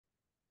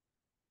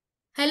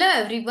Hello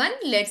everyone,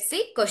 let's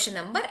see question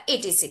number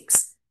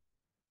 86.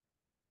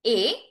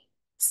 A.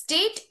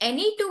 State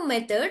any two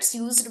methods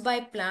used by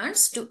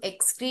plants to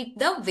excrete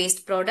the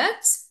waste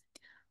products.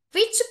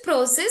 Which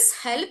process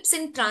helps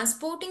in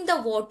transporting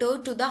the water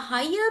to the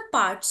higher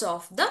parts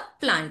of the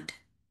plant?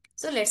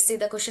 So let's see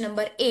the question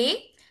number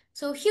A.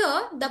 So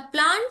here the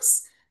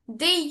plants,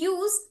 they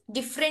use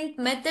different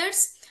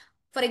methods.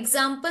 For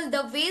example,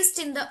 the waste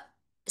in the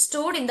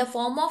stored in the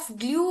form of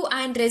glue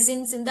and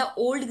resins in the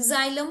old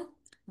xylem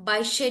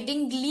by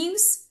shedding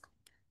leaves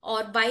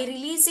or by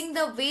releasing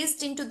the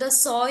waste into the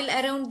soil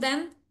around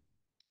them,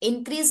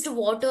 increased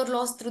water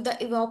loss through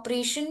the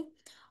evaporation,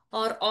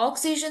 or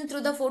oxygen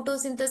through the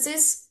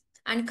photosynthesis,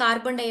 and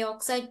carbon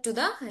dioxide to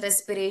the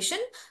respiration.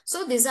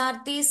 So these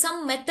are the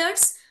some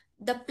methods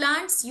the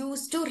plants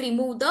use to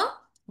remove the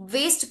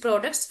waste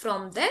products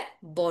from their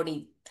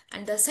body.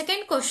 And the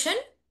second question,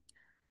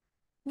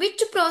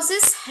 which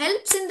process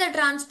helps in the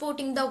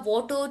transporting the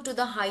water to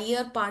the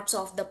higher parts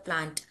of the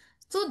plant?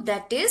 So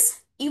that is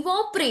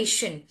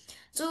evaporation.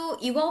 So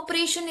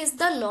evaporation is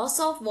the loss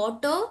of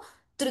water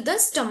through the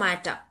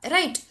stomata,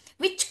 right?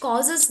 Which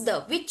pulls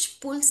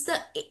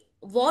the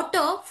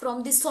water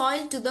from the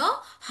soil to the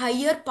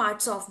higher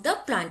parts of the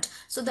plant.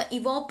 So the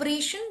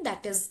evaporation,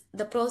 that is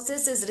the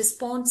process, is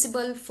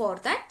responsible for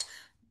that,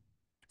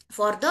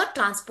 for the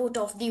transport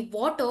of the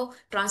water.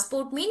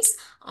 Transport means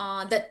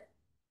the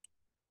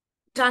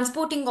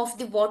transporting of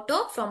the water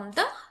from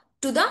the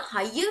to the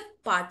higher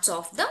parts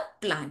of the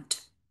plant.